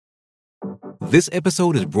This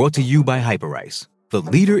episode is brought to you by Hyperice, the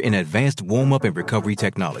leader in advanced warm-up and recovery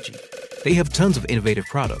technology. They have tons of innovative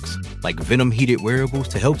products, like Venom-heated wearables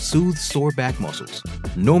to help soothe sore back muscles,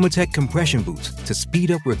 Normatec compression boots to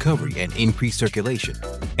speed up recovery and increase circulation,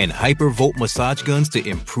 and Hypervolt massage guns to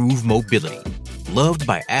improve mobility. Loved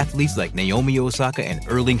by athletes like Naomi Osaka and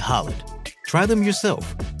Erling Haaland. Try them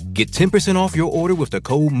yourself. Get 10% off your order with the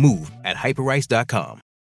code MOVE at hyperice.com.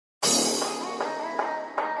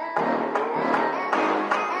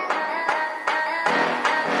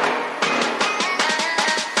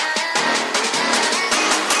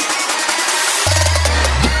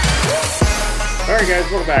 All right,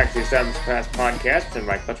 guys, welcome back to the Established Pass podcast and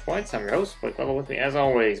my Clutch Points. I'm your host, Blake Lovell. With me, as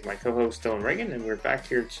always, my co-host, Dylan Reagan, and we're back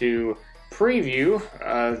here to preview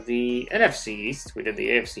the NFC East. We did the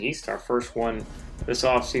AFC East, our first one this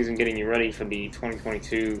offseason, getting you ready for the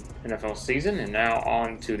 2022 NFL season, and now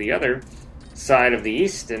on to the other side of the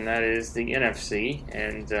East, and that is the NFC,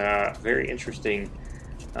 and very interesting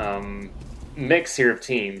mix here of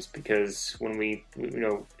teams, because when we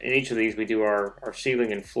in each of these we do our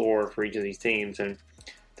ceiling and floor for each of these teams. And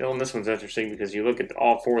Dylan, this one's interesting because you look at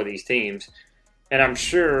all four of these teams, and I'm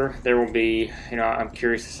sure there will be, I'm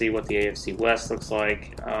curious to see what the AFC West looks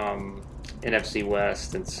like, NFC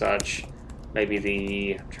West and such.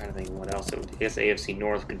 Maybe I'm trying to think what else. I guess AFC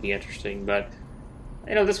North could be interesting, but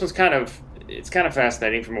this one's kind of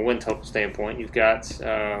fascinating from a win total standpoint. You've got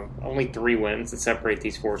only 3 wins that separate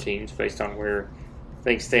these 4 teams based on where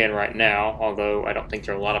things stand right now, although I don't think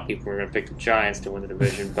there are a lot of people who are going to pick the Giants to win the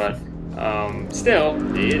division. But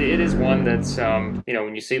still, it is one that's,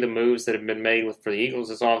 when you see the moves that have been made for the Eagles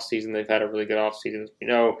this offseason, they've had a really good offseason.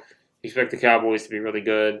 You expect the Cowboys to be really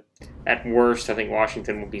good. At worst, I think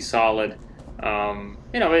Washington will be solid.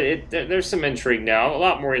 There's some intrigue now, a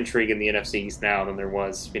lot more intrigue in the NFC East now than there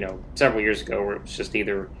was, several years ago, where it was just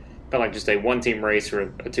felt like just a one-team race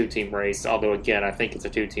or a two-team race. Although, again, I think it's a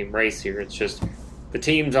two-team race here. It's just the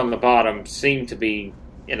teams on the bottom seem to be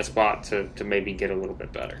in a spot to maybe get a little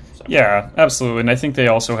bit better. So. Yeah, absolutely. And I think they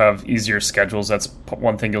also have easier schedules. That's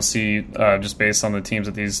one thing you'll see just based on the teams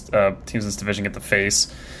that these teams in this division get to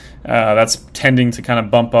face. That's tending to kind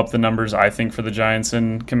of bump up the numbers, I think, for the Giants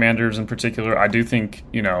and Commanders in particular. I do think,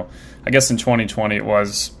 I guess in 2020 it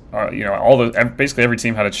was, basically every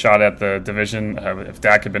team had a shot at the division. If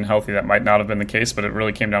Dak had been healthy, that might not have been the case, but it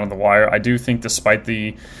really came down to the wire. I do think despite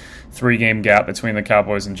the 3-game gap between the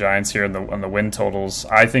Cowboys and Giants here and the win totals,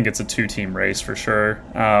 I think it's a 2-team race for sure.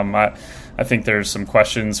 I think there's some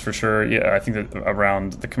questions for sure. Yeah, I think that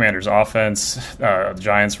around the Commanders' offense, the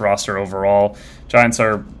Giants' roster overall. Giants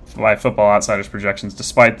are, by Football Outsiders projections,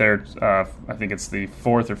 despite their, I think it's the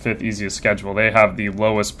 4th or 5th easiest schedule, they have the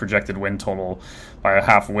lowest projected win total by a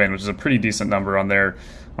half win, which is a pretty decent number on their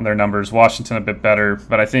numbers. Washington a bit better,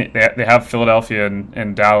 but I think they have Philadelphia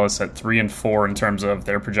and Dallas at 3 and 4 in terms of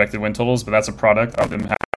their projected win totals, but that's a product of them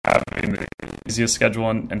having the easiest schedule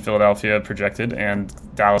in Philadelphia projected and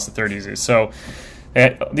Dallas the 3rd easiest. So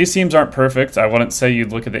these teams aren't perfect. I wouldn't say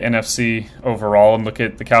you'd look at the NFC overall and look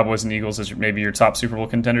at the Cowboys and Eagles as maybe your top Super Bowl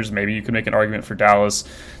contenders. Maybe you could make an argument for Dallas,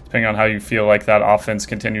 depending on how you feel like that offense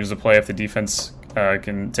continues to play. If the defense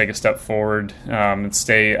can take a step forward and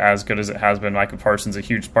stay as good as it has been. Micah Parsons, a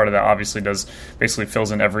huge part of that, obviously basically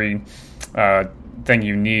fills in every thing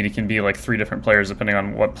you need. He can be like 3 different players depending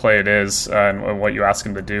on what play it is and what you ask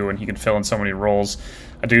him to do, and he can fill in so many roles.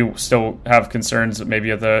 I do still have concerns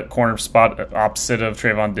maybe at the corner spot opposite of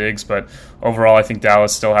Trayvon Diggs, but overall I think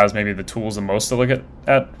Dallas still has maybe the tools the most to look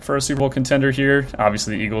at for a Super Bowl contender here.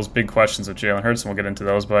 Obviously the Eagles, big questions with Jalen Hurts, and we'll get into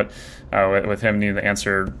those, but with him needing the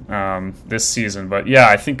answer this season. But yeah,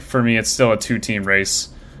 I think for me it's still a 2-team race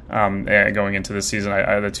going into this season.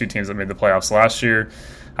 The 2 teams that made the playoffs last year,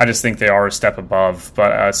 I just think they are a step above,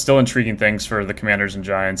 but still intriguing things for the Commanders and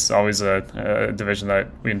Giants. Always a division that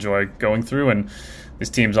we enjoy going through, and these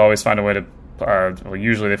teams always find a way to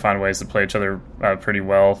usually they find ways to play each other pretty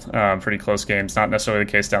well, pretty close games. Not necessarily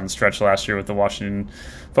the case down the stretch last year with the Washington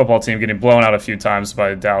football team getting blown out a few times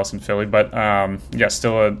by Dallas and Philly. But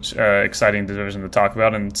still a exciting division to talk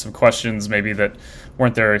about, and some questions maybe that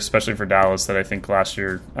weren't there, especially for Dallas, that I think last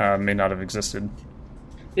year may not have existed.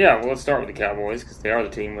 Yeah, well, let's start with the Cowboys, because they are the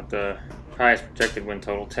team with the highest projected win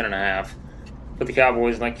total, 10.5. But the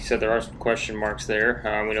Cowboys, like you said, there are some question marks there.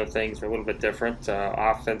 We know things are a little bit different.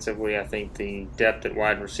 Offensively, I think the depth at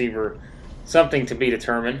wide receiver, something to be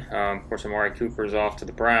determined. Of course, Amari Cooper is off to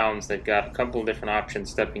the Browns. They've got a couple of different options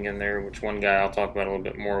stepping in there, which one guy I'll talk about a little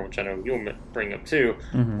bit more, which I know you'll bring up too,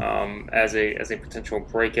 as a potential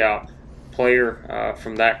breakout player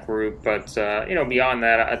from that group. But, beyond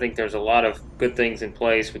that, I think there's a lot of good things in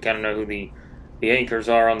place. We kind of know who the the anchors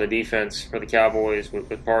are on the defense for the Cowboys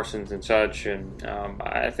with Parsons and such. And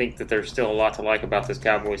I think that there's still a lot to like about this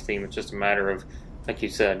Cowboys team. It's just a matter of, like you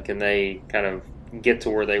said, can they kind of get to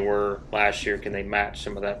where they were last year? Can they match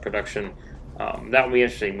some of that production? That will be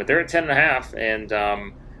interesting. But they're at 10.5, and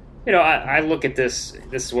I look at this.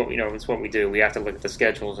 This is what it's what we do. We have to look at the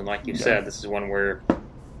schedules, and like you said, this is one where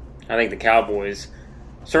I think the Cowboys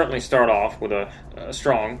certainly start off with a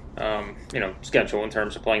strong, schedule in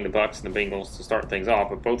terms of playing the Bucs and the Bengals to start things off.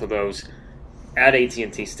 But both of those at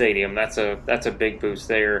AT&T Stadium, that's a big boost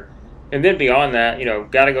there. And then beyond that,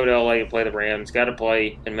 got to go to LA to play the Rams, got to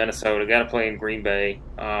play in Minnesota, got to play in Green Bay,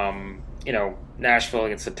 Nashville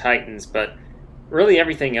against the Titans. But really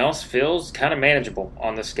everything else feels kind of manageable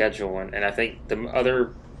on the schedule. And I think the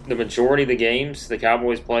majority of the games the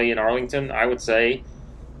Cowboys play in Arlington, I would say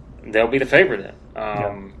they'll be the favorite in.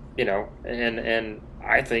 And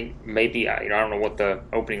I think maybe, I don't know what the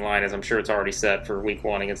opening line is. I'm sure it's already set for week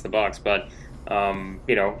 1 against the Bucs, but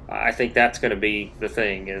I think that's going to be the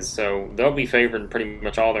thing. Is so they'll be favored in pretty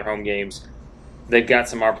much all their home games. They've got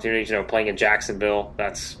some opportunities, playing in Jacksonville.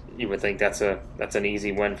 You would think that's an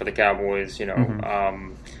easy win for the Cowboys.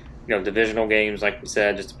 Divisional games, like we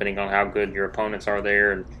said, just depending on how good your opponents are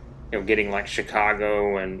there, and getting like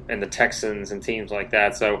Chicago and the Texans and teams like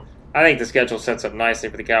that. So I think the schedule sets up nicely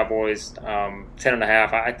for the Cowboys.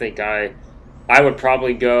 10.5. I think I would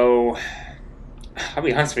probably go. I'll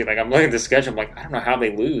be honest with you. Like, I'm looking at the schedule. I'm like, I don't know how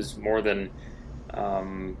they lose more than,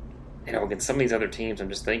 against some of these other teams. I'm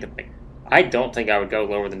just thinking, like, I don't think I would go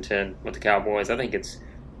lower than 10 with the Cowboys. I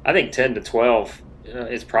think 10 to 12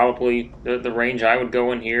 is probably the range I would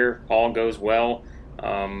go in here. All goes well.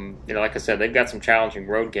 Like I said, they've got some challenging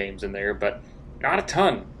road games in there, but not a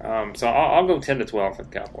ton. So I'll go 10 to 12 for the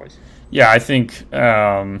Cowboys. Yeah, I think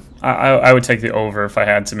I would take the over if I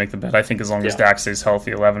had to make the bet. I think as long as Dak stays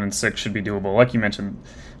healthy, 11-6 should be doable. Like you mentioned,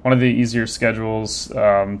 one of the easier schedules.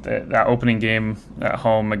 That opening game at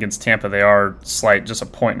home against Tampa, they are just a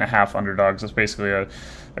 1.5 underdogs. It's basically a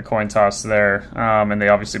coin toss there. And they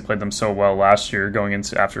obviously played them so well last year going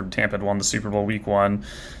into after Tampa had won the Super Bowl week 1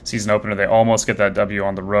 season opener. They almost get that W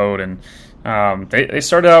on the road, and they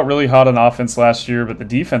started out really hot on offense last year, but the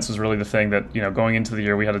defense was really the thing that, going into the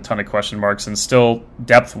year we had a ton of question marks. And still,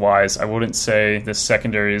 depth-wise, I wouldn't say this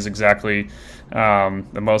secondary is exactly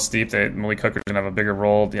the most deep. Malik Hooker's going to have a bigger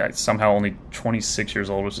role. Yeah, somehow only 26 years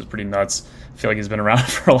old, which is pretty nuts. I feel like he's been around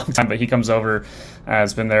for a long time, but he comes over,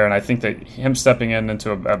 has been there, and I think that him stepping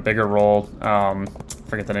into a bigger role,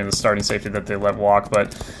 forget the name of the starting safety that they let walk,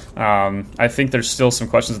 but I think there's still some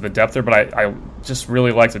questions of the depth there, but I just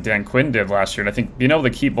really liked what Dan Quinn did last year, and I think being able to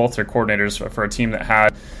keep both their coordinators for a team that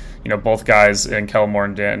had both guys in Kellen Moore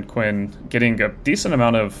and Dan Quinn getting a decent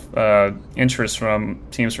amount of interest from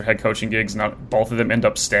teams for head coaching gigs. Not both of them end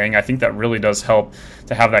up staying. I think that really does help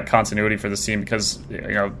to have that continuity for this team, because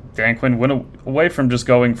Dan Quinn went away from just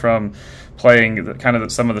going from playing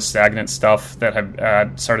some of the stagnant stuff that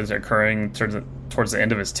had started occurring towards the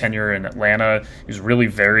end of his tenure in Atlanta. He was really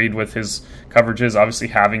varied with his coverages. Obviously,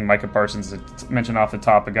 having Micah Parsons, mentioned off the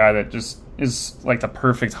top, a guy that just is like the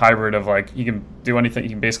perfect hybrid of, like, he can do anything. He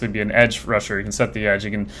can basically be an edge rusher. He can set the edge. He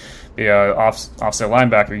can be a offset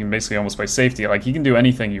linebacker. He can basically almost play safety. Like, he can do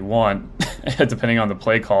anything you want depending on the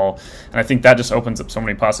play call. And I think that just opens up so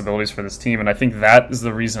many possibilities for this team. And I think that is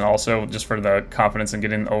the reason also just for the confidence in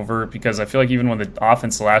getting over, because I feel like even when the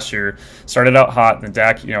offense last year started out hot and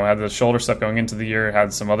Dak, had the shoulder stuff going into the year,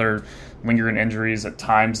 had some other lingering injuries at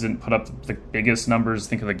times, didn't put up the biggest numbers.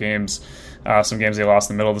 Think of the games. Some games they lost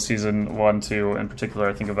in the middle of the season, 1-2 in particular.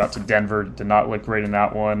 I think about to Denver, did not look great in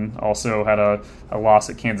that one. Also had a loss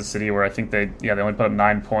at Kansas City where I think they only put up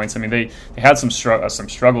 9 points. I mean, they had some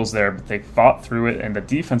struggles there, but they fought through it, and the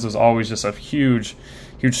defense was always just a huge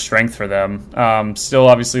strength for them. Still,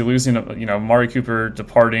 obviously losing, Amari Cooper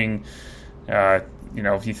departing.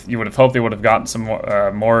 You would have hoped they would have gotten some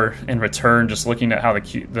more in return. Just looking at how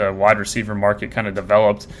the wide receiver market kind of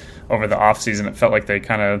developed over the offseason, it felt like they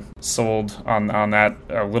kind of sold on that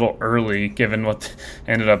a little early, given what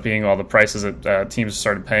ended up being all the prices that teams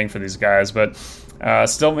started paying for these guys. But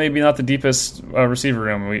still, maybe not the deepest receiver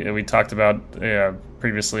room. We talked about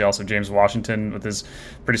previously also James Washington with his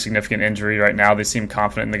pretty significant injury. Right now, they seem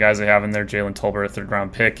confident in the guys they have in there. Jalen Tolbert, a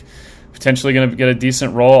third-round pick, potentially going to get a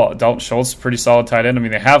decent role. Dalton Schultz, pretty solid tight end. I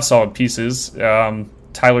mean, they have solid pieces.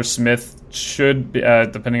 Tyler Smith should,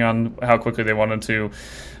 depending on how quickly they want him to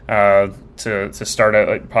start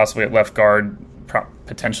at possibly at left guard,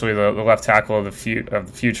 potentially the left tackle of the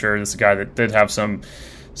future. This is a guy that did have some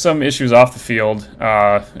issues off the field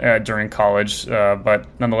during college, but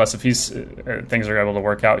nonetheless, if things are able to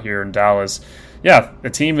work out here in Dallas, yeah, the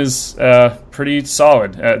team is pretty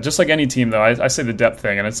solid. Just like any team, though, I say the depth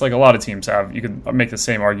thing, and it's like a lot of teams have. You could make the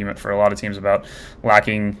same argument for a lot of teams about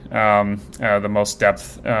lacking the most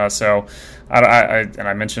depth. So,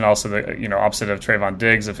 I mentioned also the opposite of Trayvon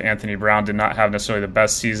Diggs. If Anthony Brown did not have necessarily the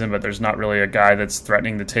best season, but there's not really a guy that's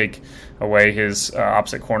threatening to take away his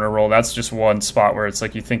opposite corner role. That's just one spot where it's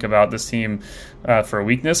like you think about this team for a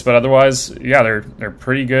weakness, but otherwise, yeah, they're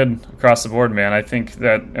pretty good across the board, man. I think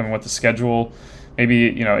that, and with the schedule, maybe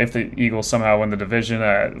if the Eagles somehow win the division,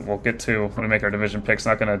 we'll get to when we make our division picks.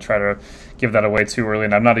 Not going to try to give that away too early,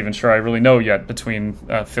 and I'm not even sure I really know yet between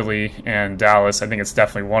Philly and Dallas. I think it's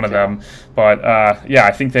definitely one of them, but yeah,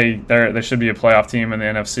 I think they should be a playoff team in the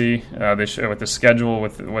NFC. They should, with the schedule,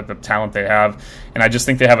 with the talent they have, and I just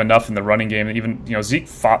think they have enough in the running game. Even Zeke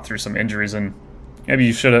fought through some injuries, and maybe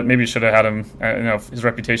you should have had him. His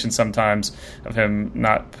reputation sometimes of him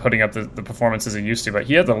not putting up the performances he used to, but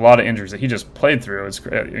he had a lot of injuries that he just played through.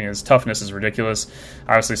 His toughness is ridiculous.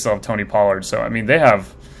 Obviously, still have Tony Pollard, so I mean they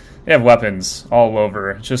have weapons all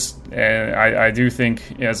over. And I do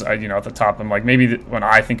think, as at the top, I'm like, maybe when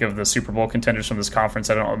I think of the Super Bowl contenders from this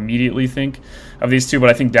conference, I don't immediately think of these two, but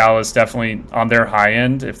I think Dallas definitely on their high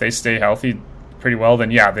end, if they stay healthy pretty well, then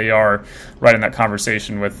yeah, they are right in that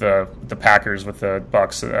conversation with the Packers, with the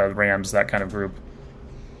Bucks, Rams, that kind of group.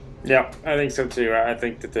 Yeah, I think so too. I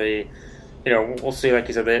think that they, we'll see. Like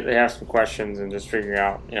you said, they have some questions and just figuring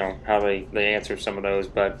out, how they answer some of those.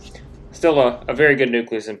 But still a very good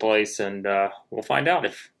nucleus in place, and we'll find out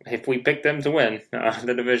if we pick them to win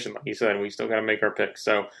the division. Like you said, we still got to make our picks.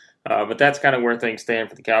 So, but that's kind of where things stand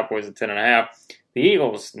for the Cowboys at 10.5. The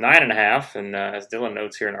Eagles 9.5, and as Dylan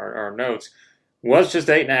notes here in our notes, was just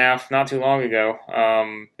 8.5 not too long ago.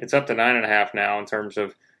 It's up to 9.5 now in terms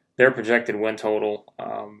of their projected win total.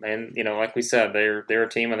 And like we said, they're a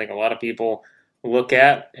team I think a lot of people look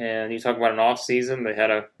at. And you talk about an off season, they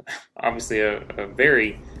had obviously a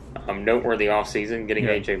very noteworthy off season, getting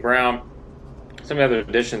AJ Brown, some of the other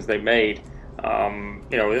additions they made.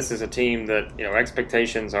 This is a team that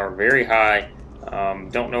expectations are very high.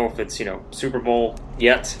 Don't know if it's Super Bowl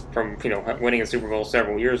yet from winning a Super Bowl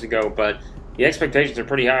several years ago, but the expectations are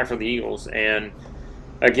pretty high for the Eagles. And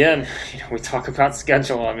again, we talk about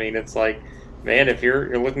schedule. I mean, it's like, man, if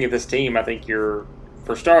you're looking at this team, I think for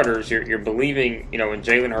starters, you're believing in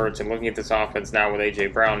Jalen Hurts and looking at this offense now with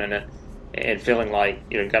AJ Brown in it, and feeling like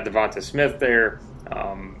you've got Devonta Smith there.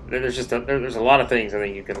 There's a lot of things I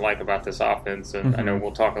think you can like about this offense, and I know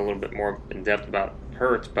we'll talk a little bit more in depth about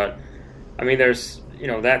Hurts, but I mean, there's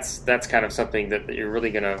that's kind of something that you're really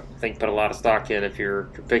going to put a lot of stock in if you're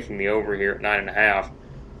picking the over here at 9.5.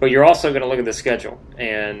 But you're also going to look at the schedule,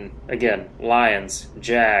 and again, Lions,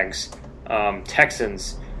 Jags,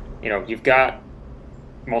 Texans. You've got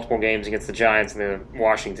multiple games against the Giants and the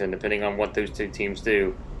Washington, depending on what those two teams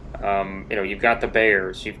do. You've got the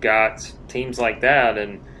Bears, you've got teams like that,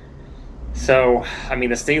 and so, I mean,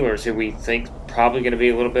 the Steelers, who we think probably going to be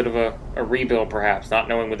a little bit of a rebuild, perhaps, not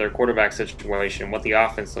knowing with their quarterback situation, what the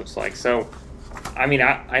offense looks like. So, I mean,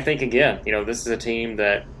 I think, again, this is a team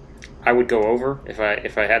that I would go over if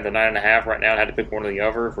I had the 9.5 right now and had to pick one or the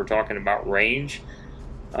other if we're talking about range.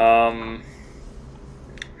 Man,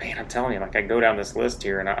 I'm telling you, I go down this list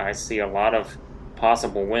here and I see a lot of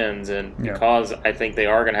possible wins, and because I think they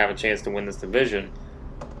are going to have a chance to win this division,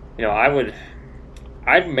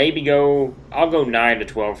 I'd maybe I'll go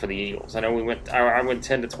 9-12 for the Eagles. I know I went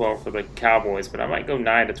 10-12 for the Cowboys, but I might go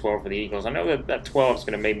 9-12 for the Eagles. I know that 12 is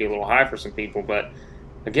going to maybe be a little high for some people, but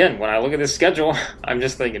again, when I look at this schedule, I'm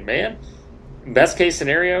just thinking, man, best case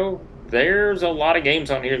scenario, there's a lot of games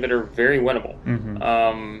on here that are very winnable.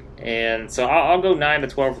 And so I'll go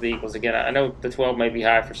 9-12 for the Eagles. Again, I know the 12 may be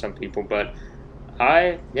high for some people, but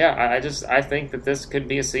I think that this could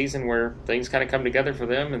be a season where things kind of come together for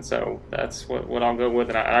them, and so that's what I'll go with,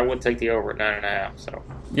 and I would take the over at 9.5. So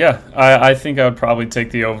yeah, I think I would probably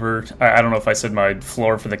take the over. I don't know if I said my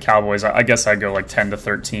floor for the Cowboys. I guess I'd go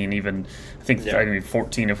 10-13, even. I think I'd be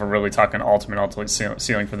 14 if we're really talking ultimate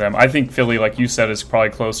ceiling for them. I think Philly, like you said, is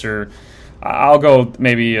probably closer. I'll go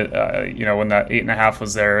maybe, when that 8.5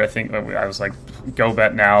 was there, I think I was like, go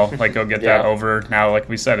bet now, go get that over. Now, like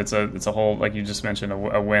we said, it's a whole, like you just mentioned,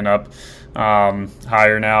 a win up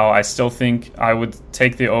higher now. I still think I would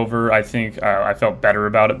take the over. I think I felt better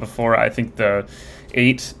about it before. I think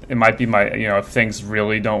 8, it might be my, if things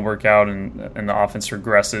really don't work out and the offense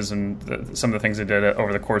regresses and some of the things they did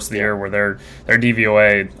over the course of the year where their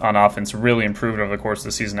DVOA on offense really improved over the course of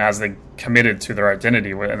the season as they committed to their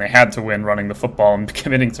identity, and they had to win running the football and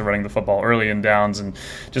committing to running the football early in downs and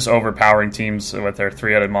just overpowering teams with their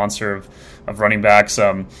three-headed monster of running backs.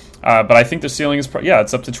 But I think the ceiling is,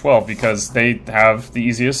 it's up to 12 because they have the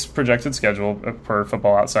easiest projected schedule per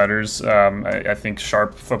Football Outsiders. I think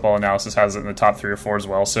Sharp Football Analysis has it in the top 3 or 4 as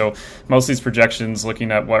well. So most of these projections,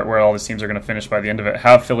 looking at where all these teams are going to finish by the end of it,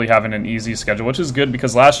 have Philly having an easy schedule, which is good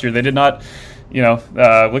because last year they did not,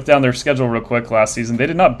 look down their schedule real quick last season. They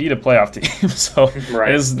did not beat a playoff team. So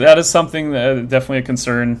right. that is something that definitely a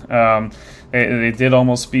concern. They did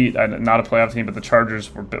almost beat, not a playoff team, but the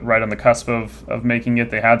Chargers were right on the cusp of making it.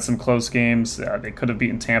 They had some close games. They could have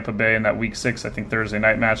beaten Tampa Bay in that Week 6, I think, Thursday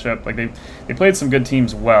night matchup. Like they played some good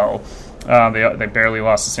teams well. They barely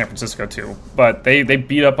lost to San Francisco too, but they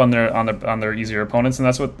beat up on their easier opponents, and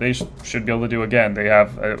that's what they should be able to do again. They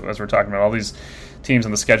have, as we're talking about, all these teams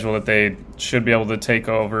on the schedule that they should be able to take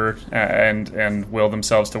over and will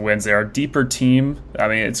themselves to wins. They are a deeper team. I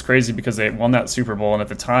mean, it's crazy because they won that Super Bowl, and at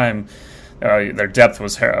the time, their depth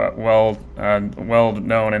was well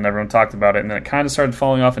known, and everyone talked about it. And then it kind of started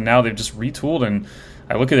falling off, and now they've just retooled. And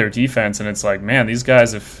I look at their defense, and it's like, man, these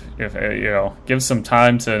guys, if give some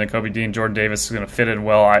time to Nakobe Dean, Jordan Davis is going to fit in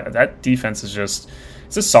well. That defense is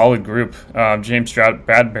it's a solid group. James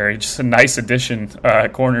Bradbury, just a nice addition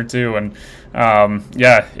at corner too, and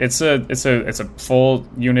it's a full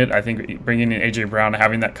unit. I think bringing in AJ Brown,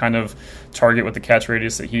 having that kind of target with the catch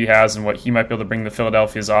radius that he has, and what he might be able to bring to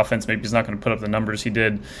Philadelphia's offense. Maybe he's not going to put up the numbers he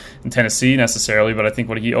did in Tennessee necessarily, but I think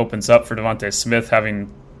what he opens up for Devontae Smith,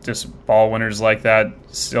 having just ball winners like that,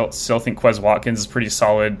 still think Quez Watkins is pretty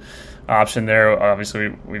solid option there. Obviously,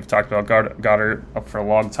 we've talked about Goddard up for a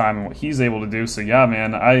long time and what he's able to do. So yeah,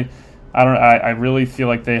 man, I really feel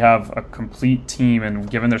like they have a complete team, and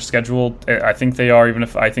given their schedule, I think they are. Even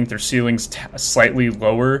if I think their ceiling's slightly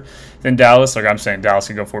lower than Dallas, like I'm saying, Dallas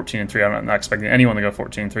could go 14-3. I'm not expecting anyone to go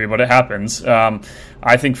 14-3, but it happens.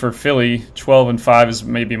 I think for Philly, 12-5 is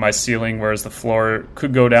maybe my ceiling, whereas the floor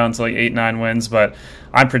could go down to like 8-9 wins, but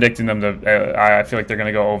I'm predicting them to. I feel like they're going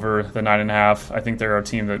to go over the 9.5. I think they're a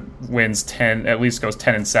team that wins 10, at least goes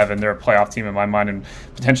 10-7. They're a playoff team in my mind, and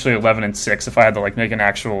potentially 11-6. If I had to make an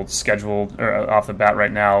actual schedule or off the bat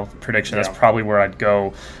right now prediction, that's probably where I'd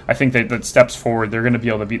go. I think that steps forward, they're going to be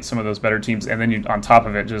able to beat some of those better teams, and then on top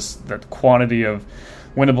of it, just the quantity of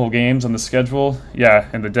winnable games on the schedule,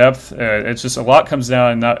 and the depth. It's just a lot comes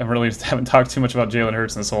down, and I really haven't talked too much about Jalen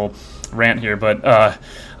Hurts in this whole rant here, but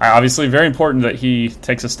obviously very important that he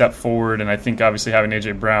takes a step forward, and I think obviously having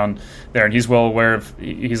AJ Brown there, and he's well aware of,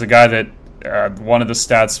 he's a guy that one of the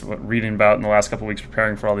stats reading about in the last couple of weeks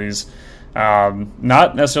preparing for all these,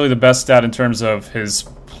 not necessarily the best stat in terms of his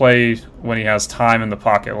play when he has time in the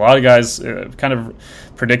pocket. A lot of guys kind of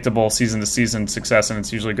predictable season-to-season success, and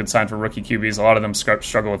it's usually a good sign for rookie QBs. A lot of them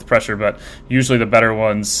struggle with pressure, but usually the better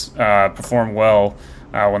ones perform well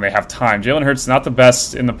when they have time. Jalen Hurts not the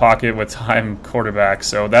best in the pocket with time quarterback,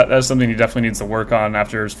 so that's something he definitely needs to work on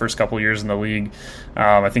after his first couple of years in the league.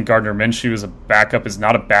 I think Gardner Minshew as a backup is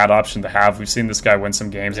not a bad option to have. We've seen this guy win some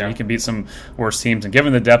games, and he can beat some worse teams. And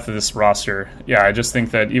given the depth of this roster, I just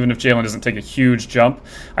think that even if Jalen doesn't take a huge jump,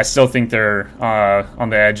 I still think they're on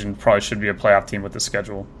the edge and probably should be a playoff team with the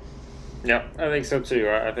schedule. Yeah, I think so too.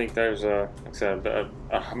 I think there's a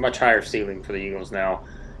much higher ceiling for the Eagles now,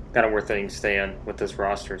 kind of where things stand with this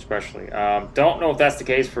roster especially. Don't know if that's the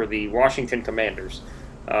case for the Washington Commanders.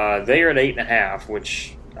 They are at 8.5,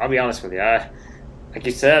 which I'll be honest with you, like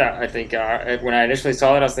you said, I think when I initially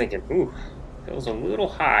saw that, I was thinking, ooh, feels a little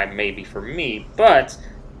high maybe for me, but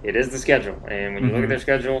it is the schedule. And when you look at their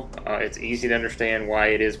schedule, it's easy to understand why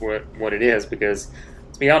it is what it is, because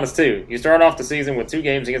let's be honest too, you start off the season with 2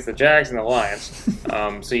 games against the Jags and the Lions,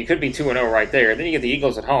 so you could be 2-0 right there. Then you get the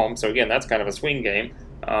Eagles at home, so again, that's kind of a swing game.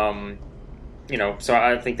 So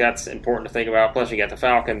I think that's important to think about. Plus, you got the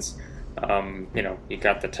Falcons. You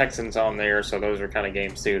got the Texans on there, so those are kind of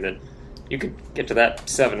games too that you could get to that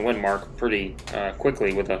 7-win mark pretty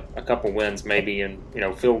quickly with a couple wins, maybe in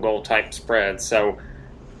field goal type spreads. So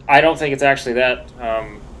I don't think it's actually that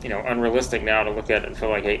unrealistic now to look at it and feel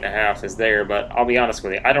like 8.5 is there. But I'll be honest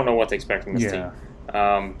with you, I don't know what to expect from this team.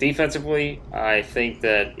 Defensively, I think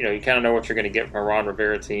that you kind of know what you're going to get from a Ron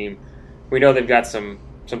Rivera team. We know they've got some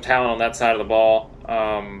talent on that side of the ball.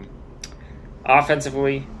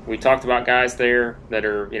 Offensively, we talked about guys there that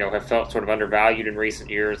are have felt sort of undervalued in recent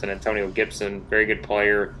years. And Antonio Gibson, very good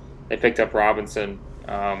player. They picked up Robinson,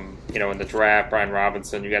 in the draft. Brian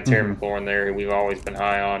Robinson. You got Terry McLaurin there, who we've always been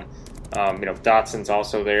high on. Dotson's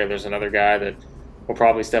also there. There's another guy that will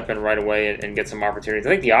probably step in right away and get some opportunities. I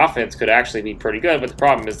think the offense could actually be pretty good, but the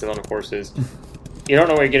problem is, Dylan, of course, is you don't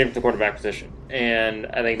know where you're getting from the quarterback position. And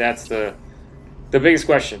I think that's the biggest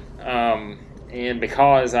question. And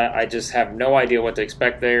because I just have no idea what to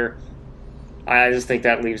expect there, I just think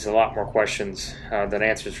that leaves a lot more questions than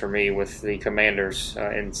answers for me with the Commanders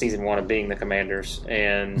in season 1 of being the Commanders.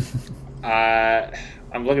 And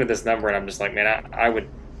I'm looking at this number and I'm just like, man, I would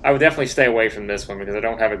definitely stay away from this one because I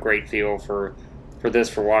don't have a great feel for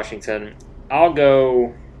Washington. I'll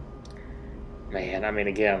go, man. I mean,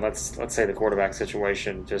 again, let's say the quarterback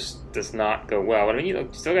situation just does not go well. But I mean, you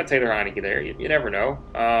still got Taylor Heineke there. You never know.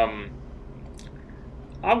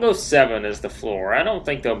 I'll go 7 as the floor. I don't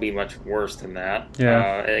think they'll be much worse than that.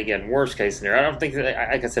 Yeah. Again, worst case scenario. I don't think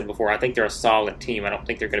that, like I said before, I think they're a solid team. I don't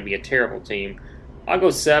think they're going to be a terrible team. I'll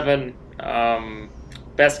go 7.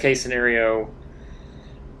 Best case scenario.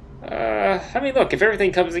 I mean, look, if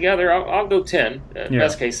everything comes together, I'll go 10.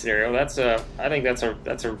 Best case scenario. I think that's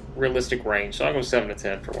a realistic range. So I'll go 7 to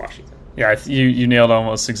 10 for Washington. Yeah, you nailed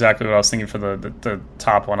almost exactly what I was thinking for the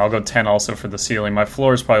top one. I'll go 10 also for the ceiling. My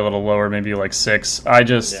floor is probably a little lower, maybe like 6.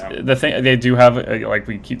 The thing they do have, like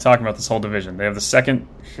we keep talking about this whole division, they have the second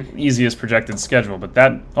easiest projected schedule, but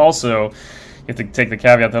that also, you have to take the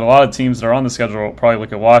caveat that a lot of teams that are on the schedule will probably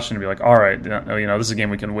look at Washington and be like, all right, this is a game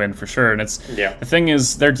we can win for sure. And the thing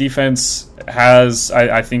is, their defense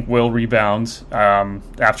I think will rebound.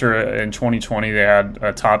 After in 2020 they had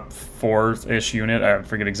a top 4-ish unit. I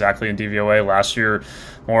forget exactly in DVOA. Last year,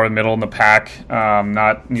 more middle in the pack,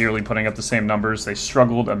 not nearly putting up the same numbers. They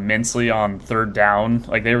struggled immensely on third down.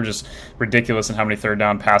 Like, they were just ridiculous in how many third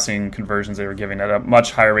down passing conversions they were giving at a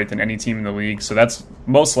much higher rate than any team in the league. So that's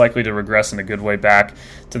most likely to regress in a good way back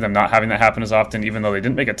to them not having that happen as often, even though they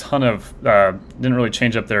didn't make a ton of, didn't really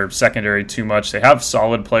change up their secondary too much. They have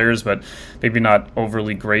solid players, but maybe not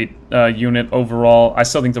overly great unit overall. I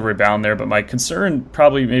still think they'll rebound there, but my concern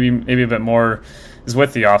probably maybe a bit more is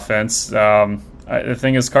with the offense. The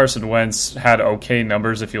thing is, Carson Wentz had okay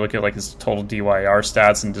numbers if you look at like his total DYR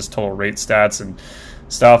stats and just total rate stats and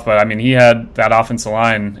stuff, but I mean, he had that offensive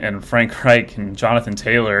line and Frank Reich and Jonathan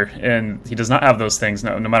Taylor, and he does not have those things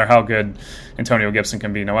no matter how good Antonio Gibson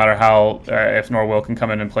can be, no matter how if Norwell can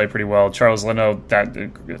come in and play pretty well. Charles Leno,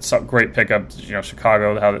 it's a great pickup.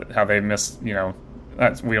 Chicago, how they missed,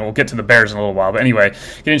 we'll get to the Bears in a little while, but anyway,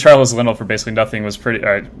 getting Charles Leno for basically nothing was pretty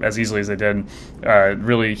as easily as they did.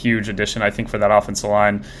 Really huge addition, I think, for that offensive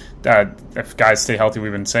line. If guys stay healthy,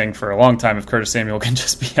 we've been saying for a long time, if Curtis Samuel can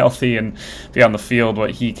just be healthy and be on the field,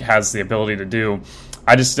 what he has the ability to do.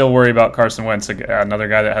 I just still worry about Carson Wentz, another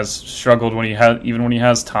guy that has struggled even when he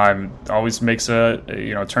has time. Always makes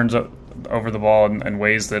turns over the ball in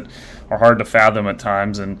ways that are hard to fathom at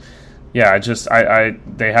times, and yeah,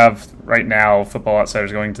 they have right now, Football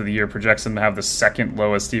Outsiders going into the year projects them to have the second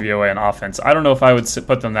lowest DVOA in offense. I don't know if I would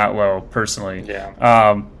put them that low personally.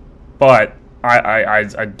 Yeah. But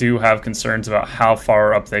I do have concerns about how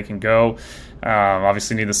far up they can go.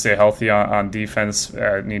 Obviously need to stay healthy on defense,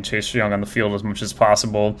 need Chase Young on the field as much as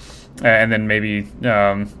possible. And then maybe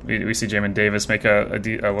we see Jamin Davis make a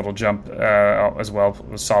little jump as well. It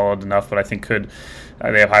was solid enough, but I think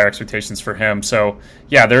they have higher expectations for him. So,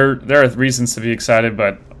 yeah, there are reasons to be excited,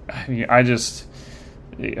 but I just,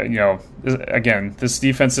 again, this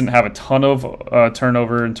defense didn't have a ton of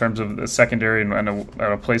turnover in terms of the secondary and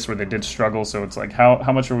a place where they did struggle. So it's like,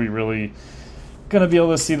 how much are we really going to be able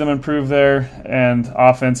to see them improve there? And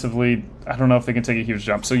offensively, I don't know if they can take a huge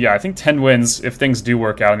jump. So, yeah, I think 10 wins, if things do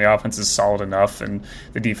work out and the offense is solid enough and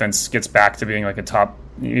the defense gets back to being like a top,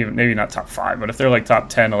 maybe not top 5, but if they're like top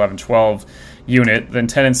 10, 11, 12 unit, then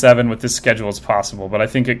 10 and 7 with this schedule is possible. But I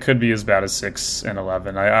think it could be as bad as 6 and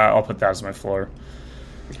 11. I'll put that as my floor.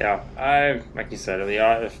 Yeah, like you said,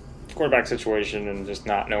 the quarterback situation and just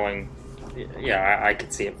not knowing, I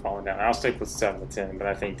could see it falling down. I'll stick with 7 to 10, but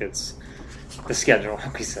I think it's the schedule,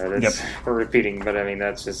 like we said. We're repeating, but I mean,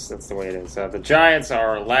 that's the way it is. The Giants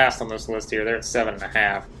are last on this list here. They're at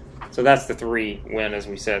 7.5. So that's the 3 win, as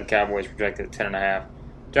we said. Cowboys projected at 10.5.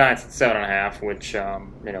 Giants at 7.5, which,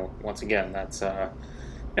 once again, that's, that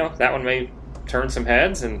one may turn some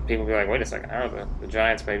heads, and people will be like, wait a second, how are the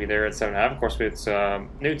Giants maybe there at 7.5? Of course, it's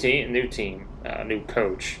new team, new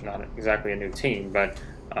coach, not exactly a new team, but,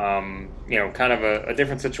 kind of a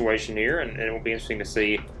different situation here, and it will be interesting to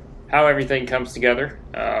see how everything comes together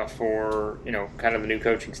for, kind of the new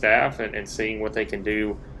coaching staff and seeing what they can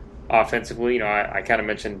do offensively. I kind of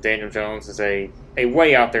mentioned Daniel Jones is a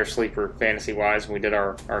way out there sleeper fantasy-wise when we did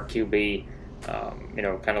our QB,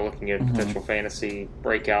 kind of looking at potential fantasy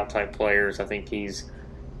breakout type players. I think he's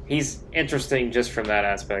he's interesting just from that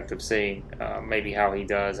aspect of seeing maybe how he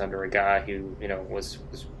does under a guy who was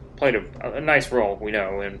played a nice role, we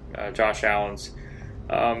know, in Josh Allen's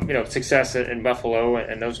success in Buffalo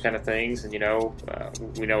and those kind of things. And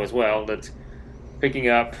we know as well that picking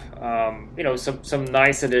up some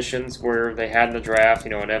nice additions where they had in the draft,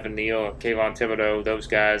 an Evan Neal, Kayvon Thibodeau, those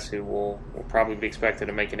guys who will probably be expected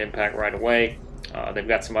to make an impact right away. They've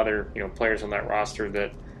got some other players on that roster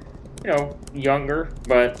that younger,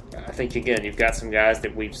 but I think again you've got some guys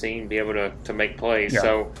that we've seen be able to make plays. Yeah.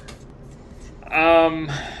 So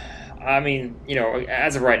I mean,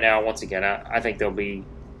 as of right now, once again, I think they'll be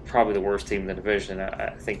probably the worst team in the division.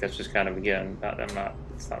 I think that's just kind of, again,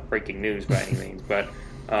 it's not breaking news by any means, but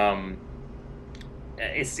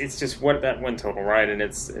it's just what that win total, right? And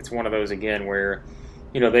it's one of those, again, where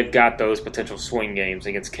they've got those potential swing games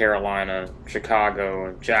against Carolina, Chicago,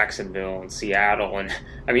 and Jacksonville, and Seattle. And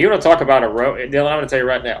I mean, you want to talk about a road, Dylan, I'm going to tell you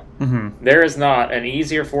right now, there is not an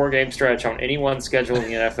easier 4-game stretch on anyone's schedule in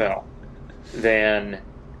the NFL than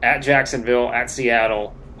at Jacksonville, at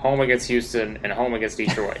Seattle, home against Houston, and home against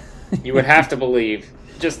Detroit. You would have to believe,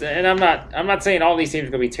 and I'm not saying all these teams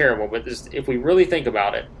are going to be terrible, but just if we really think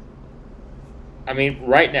about it, I mean,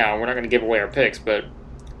 right now, we're not going to give away our picks, but,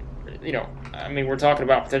 I mean, we're talking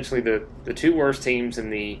about potentially the two worst teams in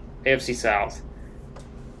the AFC South,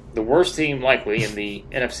 the worst team likely in the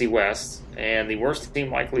NFC West, and the worst team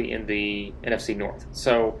likely in the NFC North.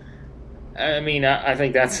 So, I mean, I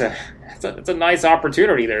think that's a nice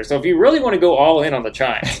opportunity there. So if you really want to go all in on the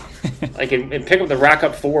Giants, and pick up the rack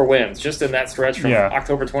up 4 wins just in that stretch from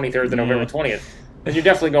October 23rd to November 20th, then you're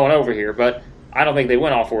definitely going over here. But I don't think they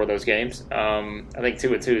win all 4 of those games. I think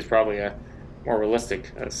 2-2 is probably a more realistic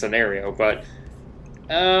scenario. But,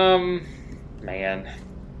 man,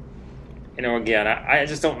 again, I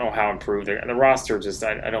just don't know how improved they're. The roster just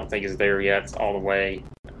I don't think is there yet all the way.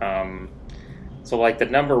 So, like, the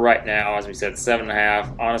number right now, as we said,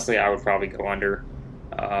 7.5. Honestly, I would probably go under.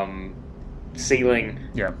 Ceiling.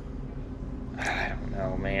 Yeah. I don't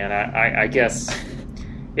know, man. I guess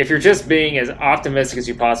if you're just being as optimistic as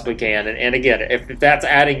you possibly can, and again, if that's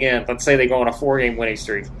adding in, let's say they go on a 4-game winning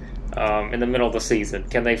streak in the middle of the season,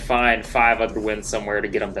 can they find 5 other wins somewhere to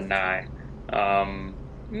get them to 9?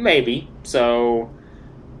 Maybe. So,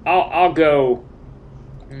 I'll go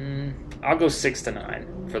 6-9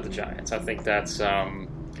 for the Giants. I think that's and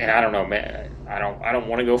I don't know, man. I don't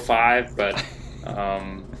want to go 5, but I'll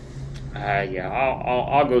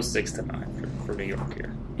go 6-9 for New York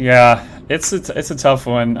here. Yeah, it's a tough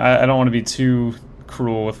one. I don't want to be too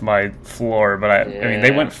cruel with my floor, but I mean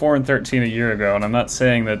they went 4-13 a year ago, and I'm not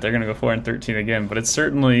saying that they're going to go 4-13 again, but it's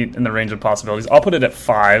certainly in the range of possibilities. I'll put it at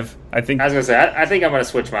 5. I was going to say I think I'm going to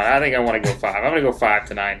switch mine. I think I want to go 5. I'm going to go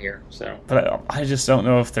 5-9 here. So, but I just don't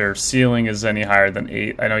know if their ceiling is any higher than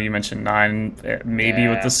 8. I know you mentioned 9. Maybe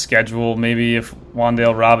with the schedule, maybe if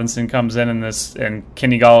Wan'Dale Robinson comes in and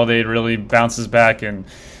Kenny Golladay really bounces back and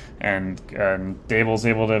Dable's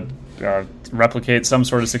able to replicate some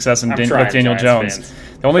sort of success with Daniel Jones. Fans.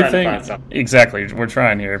 The only thing, exactly, we're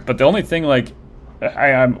trying here. But the only thing, like,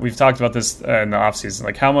 we've talked about this in the offseason,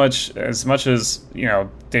 like as much as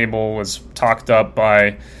Dable was talked up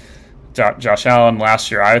by Josh Allen last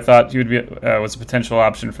year, I thought he would be was a potential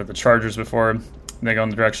option for the Chargers before they go in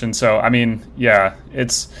the direction. So I mean, yeah,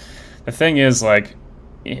 the thing is, like,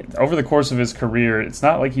 over the course of his career, it's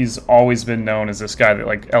not like he's always been known as this guy that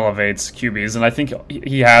like elevates QBs, and I think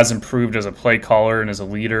he has improved as a play caller and as a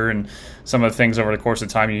leader, and some of the things over the course of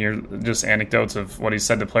time you hear just anecdotes of what he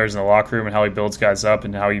said to players in the locker room and how he builds guys up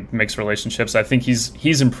and how he makes relationships. I think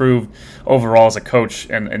he's improved overall as a coach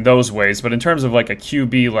and in those ways, but in terms of like a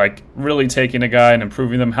QB, like really taking a guy and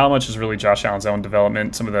improving them, how much is really Josh Allen's own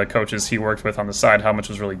development? Some of the coaches he worked with on the side, how much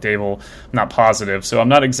was really Dable? Not positive. So I'm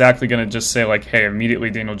not exactly going to just say like, hey,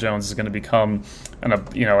 immediately Daniel Jones is going to become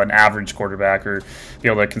an average quarterback or be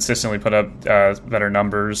able to consistently put up better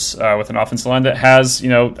numbers with an offensive line that has,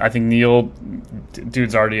 I think Neal,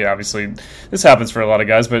 dude's already, obviously, this happens for a lot of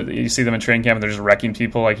guys, but you see them in training camp and they're just wrecking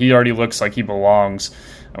people. Like, he already looks like he belongs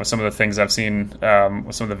with some of the things I've seen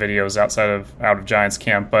with some of the videos out of Giants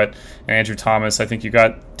camp. But Andrew Thomas, I think you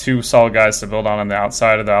got 2 solid guys to build on the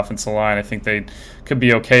outside of the offensive line. I think they could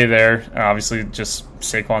be okay there. Obviously, just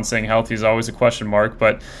Saquon staying healthy is always a question mark.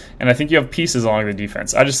 And I think you have pieces along the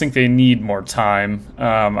defense. I just think they need more time.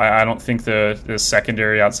 I don't think the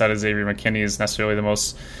secondary outside of Xavier McKinney is necessarily the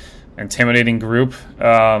most intimidating group.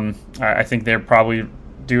 I think they're probably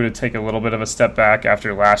due to take a little bit of a step back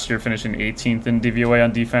after last year finishing 18th in DVOA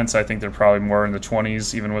on defense. I think they're probably more in the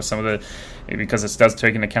 20s, even with some of the, because it does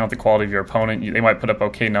take into account the quality of your opponent. They might put up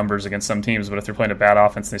okay numbers against some teams, but if they're playing a bad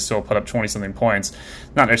offense, they still put up 20-something points.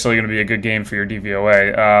 Not necessarily going to be a good game for your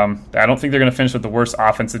DVOA. I don't think they're going to finish with the worst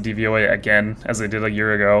offensive DVOA again, as they did a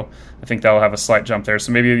year ago. I think that'll have a slight jump there.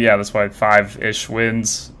 So maybe, yeah, that's why 5-ish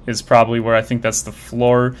wins is probably where I think that's the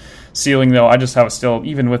floor. Ceiling, though, I just have it still,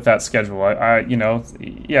 even with that schedule.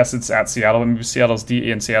 Yes, it's at Seattle. I mean,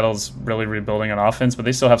 Seattle's really rebuilding on offense, but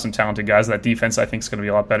they still have some talented guys. That defense, I think, is going to be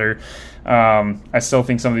a lot better. I still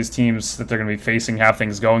think some of these teams that they're going to be facing have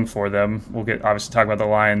things going for them. We'll obviously talk about the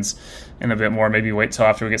Lions in a bit more. Maybe wait till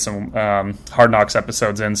after we get some Hard Knocks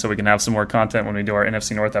episodes in so we can have some more content when we do our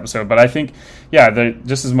NFC North episode. But I think, yeah,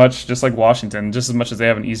 just as much, just like Washington, just as much as they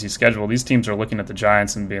have an easy schedule, these teams are looking at the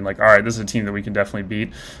Giants and being like, all right, this is a team that we can definitely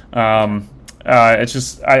beat. It's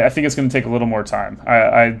just, I think it's going to take a little more time.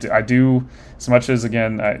 I do, as much as,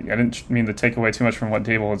 again, I didn't mean to take away too much from what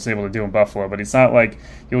Dable was able to do in Buffalo, but it's not like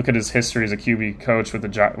you look at his history as a QB coach with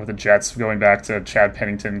the Jets, going back to Chad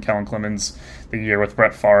Pennington, Kellen Clemens, the year with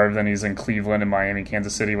Brett Favre, then he's in Cleveland and Miami,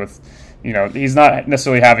 Kansas City with, he's not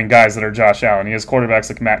necessarily having guys that are Josh Allen. He has quarterbacks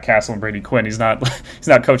like Matt Castle and Brady Quinn. He's not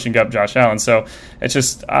coaching up Josh Allen. So it's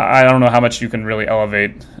just, I don't know how much you can really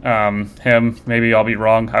elevate him. Maybe I'll be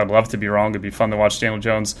wrong. I would love to be wrong. It'd be fun to watch Daniel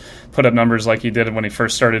Jones put up numbers like he did when he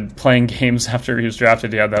first started playing games after he was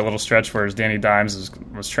drafted. He had that little stretch where his Danny Dimes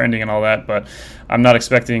was trending and all that, but I'm not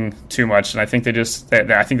expecting too much. And I think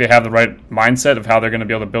I think they have the right mindset of how they're going to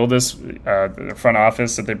be able to build this. The front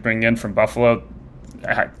office that they bring in from Buffalo,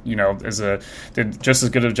 did just as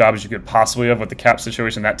good a job as you could possibly have with the cap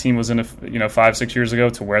situation that team was in 5-6 years ago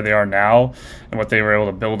to where they are now and what they were able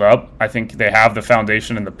to build up. I think they have the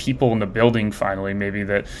foundation and the people in the building finally maybe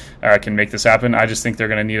that can make this happen. I just think they're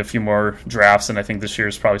going to need a few more drafts, and I think this year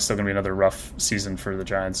is probably still going to be another rough season for the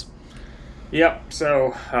Giants. Yep.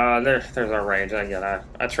 So there's our range. Again,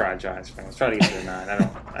 I tried Giants fans. Try to get to the 9.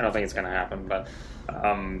 I don't think it's going to happen, but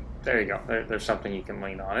there you go. There's something you can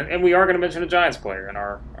lean on, and we are going to mention a Giants player in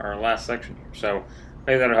our last section here. So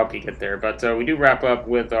maybe that'll help you get there. But we do wrap up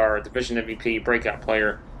with our division MVP, breakout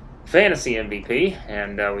player, fantasy MVP,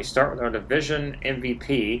 and we start with our division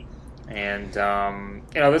MVP. And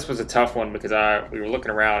this was a tough one because we were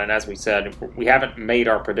looking around, and as we said, we haven't made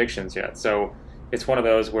our predictions yet. So it's one of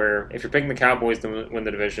those where if you're picking the Cowboys to win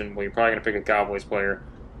the division, well, you're probably going to pick a Cowboys player.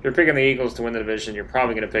 If you're picking the Eagles to win the division, you're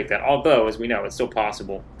probably going to pick that. Although, as we know, it's still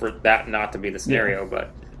possible for that not to be the scenario. Yeah.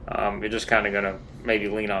 But you're just kind of going to maybe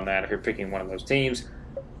lean on that if you're picking one of those teams.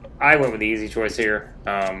 I went with the easy choice here.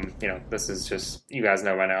 This is just, you guys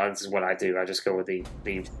know by now, this is what I do. I just go with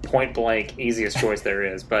the point-blank easiest choice there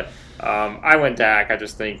is. But I went Dak. I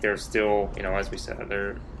just think there's still, as we said,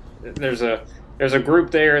 there's a group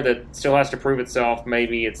there that still has to prove itself.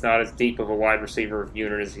 Maybe it's not as deep of a wide receiver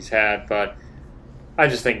unit as he's had, but I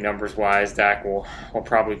just think numbers-wise, Dak will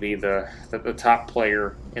probably be the top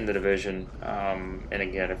player in the division. And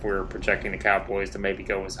again, if we're projecting the Cowboys to maybe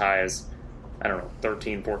go as high as,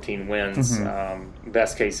 13, 14 wins,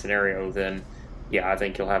 best case scenario, then yeah, I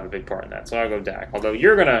think he'll have a big part in that. So I'll go Dak. Although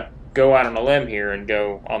you're going to go out on a limb here and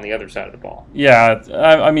go on the other side of the ball. Yeah,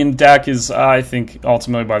 I mean, Dak is, I think,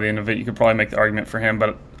 ultimately by the end of it, you could probably make the argument for him.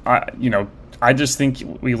 But, I just think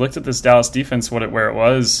we looked at this Dallas defense, where it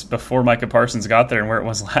was before Micah Parsons got there and where it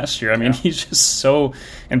was last year. I mean, He's just so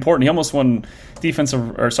important. He almost won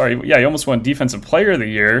he almost won Defensive Player of the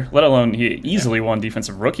Year, let alone he easily won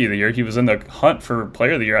Defensive Rookie of the Year. He was in the hunt for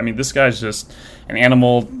Player of the Year. I mean, this guy's just an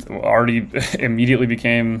animal, already immediately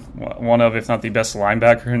became one of, if not the best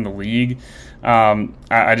linebacker in the league.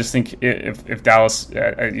 I just think if Dallas,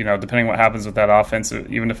 depending on what happens with that offense,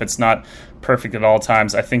 even if it's not perfect at all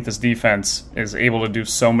times, I think this defense is able to do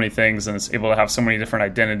so many things and it's able to have so many different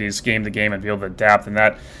identities game to game and be able to adapt. And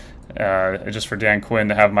that, just for Dan Quinn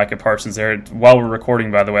to have Micah Parsons there. While we're recording,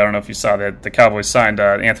 by the way, I don't know if you saw that the Cowboys signed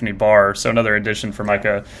Anthony Barr, so another addition for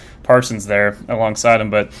Micah Parsons there alongside him.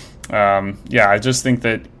 But I just think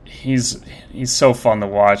that he's so fun to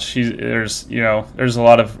watch. There's a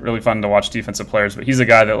lot of really fun to watch defensive players, but he's a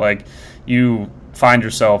guy that you find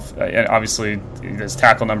yourself, obviously his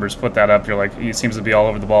tackle numbers put that up. You're like, he seems to be all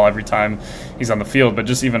over the ball every time he's on the field, but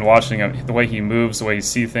just even watching him, the way he moves, the way you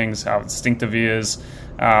see things, how instinctive he is,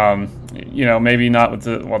 maybe not with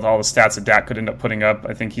all the stats that Dak could end up putting up.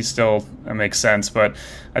 I think he still makes sense, but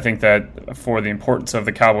I think that for the importance of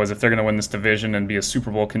the Cowboys, if they're going to win this division and be a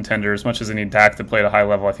Super Bowl contender, as much as they need Dak to play at a high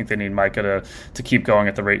level, I think they need Micah to keep going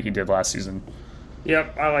at the rate he did last season.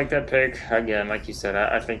 Yep, I like that pick. Again, like you said,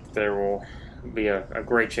 I think there will be a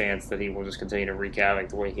great chance that he will just continue to wreak havoc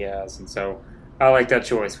the way he has. And so I like that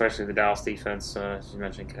choice, especially the Dallas defense, as you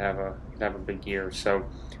mentioned, could have a big year. So,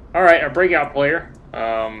 all right, our breakout player.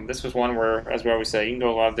 This was one where, as we always say, you can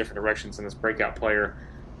go a lot of different directions in this breakout player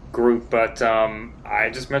group. But I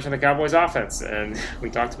just mentioned the Cowboys offense, and we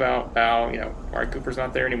talked about how Amari Cooper's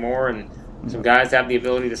not there anymore, and some guys have the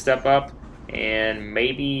ability to step up and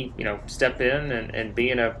maybe step in and be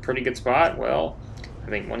in a pretty good spot. Well, I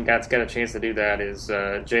think one guy that's got a chance to do that is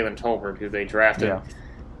Jalen Tolbert, who they drafted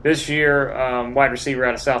this year, wide receiver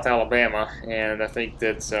out of South Alabama, and I think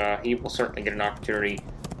that he will certainly get an opportunity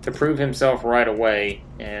to prove himself right away.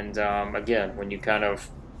 And again, when you kind of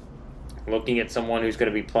looking at someone who's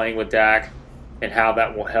going to be playing with Dak and how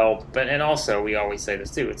that will help, and also we always say this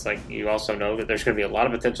too, it's like you also know that there's going to be a lot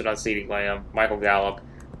of attention on CeeDee Lamb, Michael Gallup,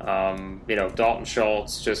 Dalton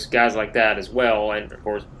Schultz, just guys like that as well, and of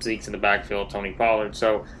course Zeke's in the backfield, Tony Pollard.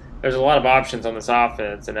 So there's a lot of options on this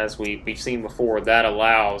offense, and as we've seen before, that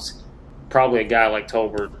allows probably a guy like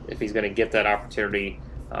Tolbert, if he's going to get that opportunity,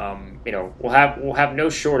 we'll have no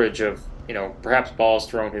shortage of perhaps balls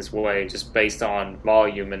thrown his way just based on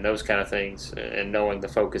volume and those kind of things, and knowing the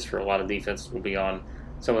focus for a lot of defenses will be on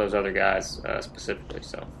some of those other guys specifically.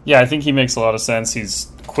 So yeah, I think he makes a lot of sense.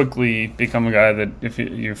 He's quickly become a guy that, if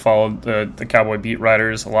you followed the Cowboy beat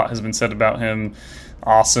writers, a lot has been said about him.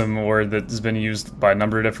 Awesome word that has been used by a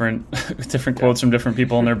number of different quotes from different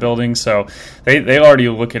people in their building. So they already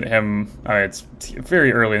look at him. It's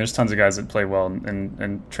very early, and there's tons of guys that play well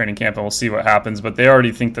in training camp, and we'll see what happens. But they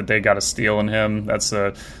already think that they got a steal in him. Those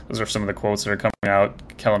are some of the quotes that are coming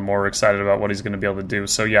out. Kellen Moore excited about what he's going to be able to do.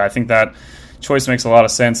 So yeah, I think that choice makes a lot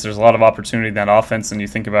of sense. There's a lot of opportunity in that offense, and you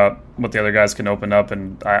think about what the other guys can open up,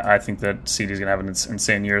 and I think that CeeDee's going to have an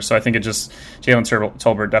insane year. So I think Jalen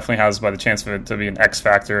Tolbert definitely has by the chance of it to be an X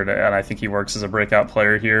factor, and I think he works as a breakout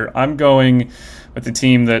player here. I'm going with the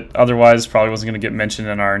team that otherwise probably wasn't going to get mentioned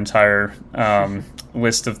in our entire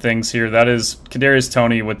list of things here. That is Kadarius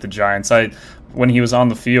Toney with the Giants. When he was on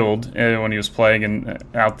the field, when he was playing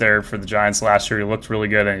out there for the Giants last year, he looked really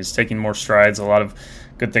good, and he's taking more strides. A lot of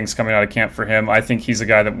good things coming out of camp for him. I think he's a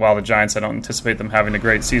guy that, while the Giants, I don't anticipate them having a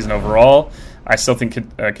great season overall, I still think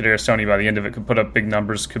Kadarius Toney by the end of it could put up big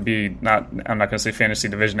numbers. Could be I'm not going to say fantasy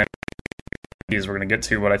division as we're going to get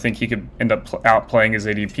to, but I think he could end up outplaying his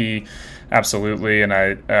ADP absolutely. And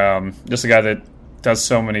just a guy that does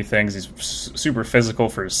so many things. He's super physical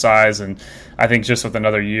for his size, and I think just with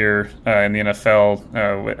another year in the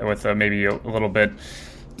NFL with maybe a little bit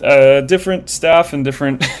different staff and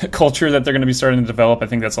different culture that they're going to be starting to develop, I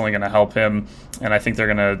think that's only going to help him, and I think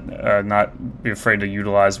they're going to not be afraid to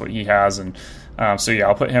utilize what he has. And so yeah,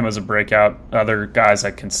 I'll put him as a breakout. Other guys I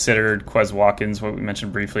considered, Quez Watkins, what we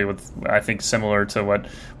mentioned briefly, with I think similar to what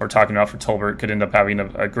we're talking about for Tolbert, could end up having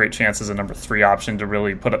a great chance as a number 3 option to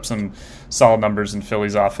really put up some solid numbers in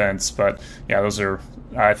Philly's offense. But yeah, those are,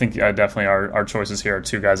 I think definitely our choices here are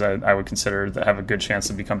 2 guys I would consider that have a good chance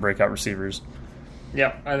to become breakout receivers.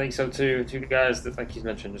 Yeah, I think so too. 2 guys that, like you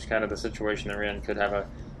mentioned, just kind of the situation they're in, could have an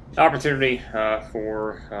opportunity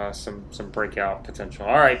for some breakout potential.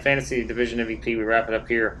 All right, fantasy division MVP. We wrap it up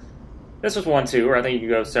here. This was one too, where I think you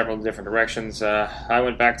can go several different directions. I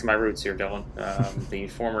went back to my roots here, Dylan. The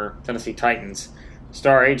former Tennessee Titans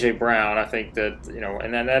star A.J. Brown. I think that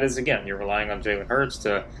and then that is, again, you're relying on Jalen Hurts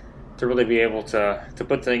to really be able to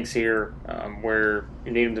put things here where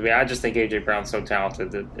you need him to be. I just think A.J. Brown's so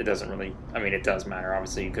talented that it doesn't really – it does matter.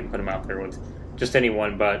 Obviously, you couldn't put him out there with just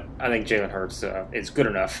anyone, but I think Jalen Hurts is good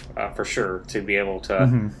enough for sure to be able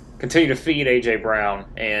to continue to feed A.J. Brown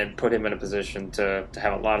and put him in a position to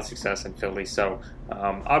have a lot of success in Philly. So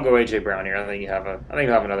I'll go A.J. Brown here. I think you'll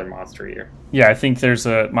have another monster year. Yeah, I think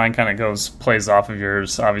mine kind of plays off of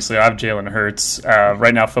yours. Obviously, I have Jalen Hurts.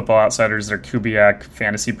 Right now, Football Outsiders, their Kubiak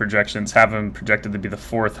fantasy projections have him projected to be the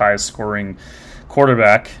 4th highest scoring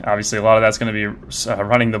quarterback. Obviously, a lot of that's going to be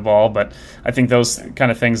running the ball, but I think those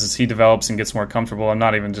kind of things, as he develops and gets more comfortable, I'm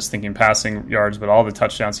not even just thinking passing yards, but all the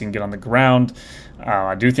touchdowns he can get on the ground.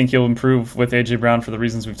 I do think he'll improve with A.J. Brown for the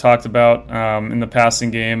reasons we've talked about in the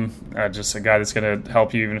passing game. Just a guy that's going to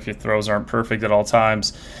help you even if your throws aren't perfect at all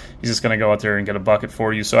times. He's just going to go out there and get a bucket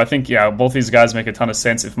for you. So I think, yeah, both these guys make a ton of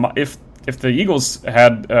sense. If the Eagles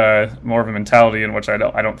had more of a mentality, in which I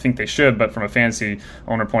don't think they should, but from a fantasy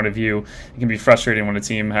owner point of view, it can be frustrating when a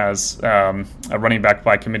team has a running back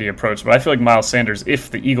by committee approach. But I feel like Miles Sanders,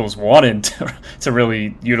 if the Eagles wanted to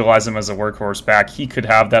really utilize him as a workhorse back, he could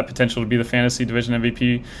have that potential to be the fantasy division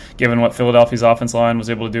MVP, given what Philadelphia's offensive line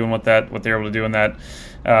was able to do and what they were able to do in that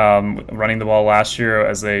running the ball last year,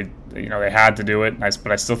 as they had to do it.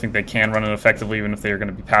 But I still think they can run it effectively, even if they're going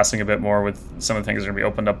to be passing a bit more with some of the things that are going to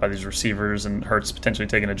be opened up by these receivers. receivers and Hurts potentially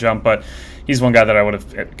taking a jump, but he's one guy that I would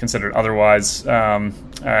have considered otherwise.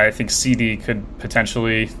 I think CD could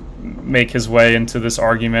potentially make his way into this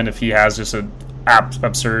argument if he has just an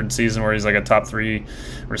absurd season where he's like a top 3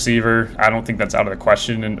 receiver. I don't think that's out of the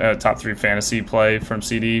question in a top 3 fantasy play from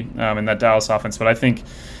CD in that Dallas offense, but I think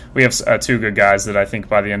we have 2 good guys that I think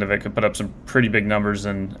by the end of it could put up some pretty big numbers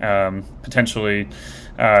and potentially,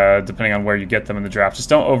 depending on where you get them in the draft, just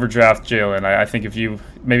don't overdraft Jalen. I think if you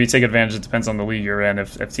maybe take advantage, it depends on the league you're in.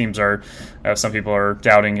 If teams are, some people are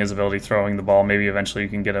doubting his ability throwing the ball, maybe eventually you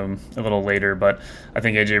can get him a little later. But I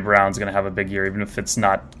think A.J. Brown's going to have a big year, even if it's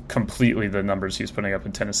not completely the numbers he's putting up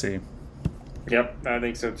in Tennessee. Yep, I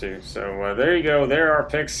think so too. So there you go. There are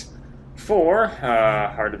picks for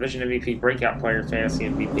our division MVP, breakout player, fantasy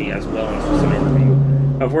MVP, as well as just an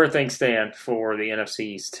overview of where things stand for the NFC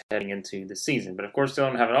East heading into the season. But of course, still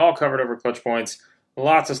don't have it all covered over Clutch Points.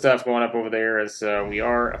 Lots of stuff going up over there as we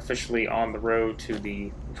are officially on the road to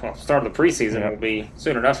the start of the preseason. Yep. Will be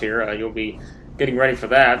soon enough here. You'll be getting ready for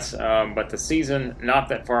that. But the season, not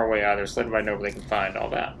that far away either, so let everybody know where they can find all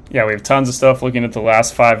that. Yeah, we have tons of stuff looking at the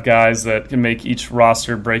last 5 guys that can make each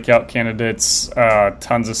roster breakout candidates.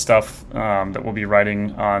 Tons of stuff that we'll be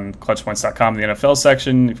writing on clutchpoints.com in the NFL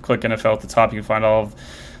section. If you click NFL at the top, you can find all of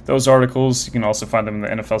those articles. You can also find them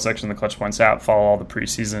in the NFL section of the Clutch Points app. Follow all the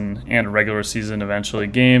preseason and regular season eventually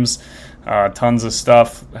games. Tons of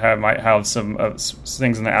stuff. Might have some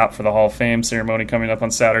things in the app for the Hall of Fame ceremony coming up on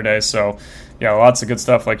Saturday. So yeah, lots of good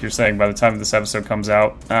stuff. Like you're saying, by the time this episode comes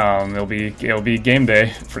out, it'll be game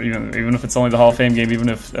day for even if it's only the Hall of Fame game. Even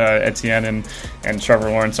if Etienne and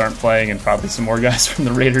Trevor Lawrence aren't playing, and probably some more guys from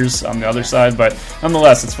the Raiders on the other side. But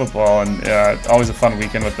nonetheless, it's football, and always a fun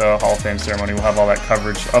weekend with the Hall of Fame ceremony. We'll have all that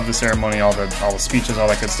coverage of the ceremony, all the speeches, all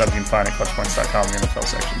that good stuff. You can find at clutchpoints.com in the NFL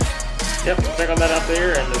section. Yep, check on that out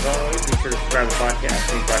there, and as always, be sure to subscribe to the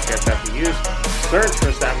podcast. Any podcast app you use, search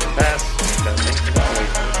for Establishment Pass. Thanks as always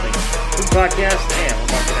for listening to the podcast, and we'll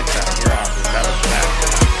talk to you next